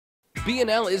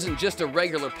B&L isn't just a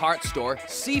regular parts store.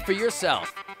 See for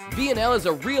yourself. B&L is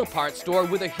a real parts store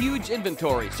with a huge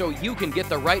inventory, so you can get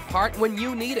the right part when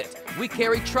you need it. We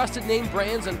carry trusted name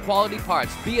brands and quality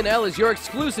parts. B&L is your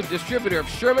exclusive distributor of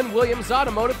Sherwin-Williams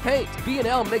Automotive paint.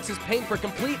 B&L mixes paint for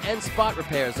complete and spot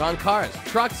repairs on cars,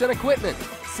 trucks, and equipment.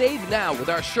 Save now with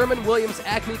our Sherwin-Williams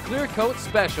Acme Clear Coat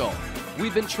Special.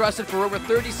 We've been trusted for over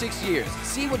 36 years.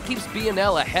 See what keeps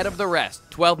B&L ahead of the rest.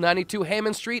 1292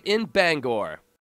 Hammond Street in Bangor.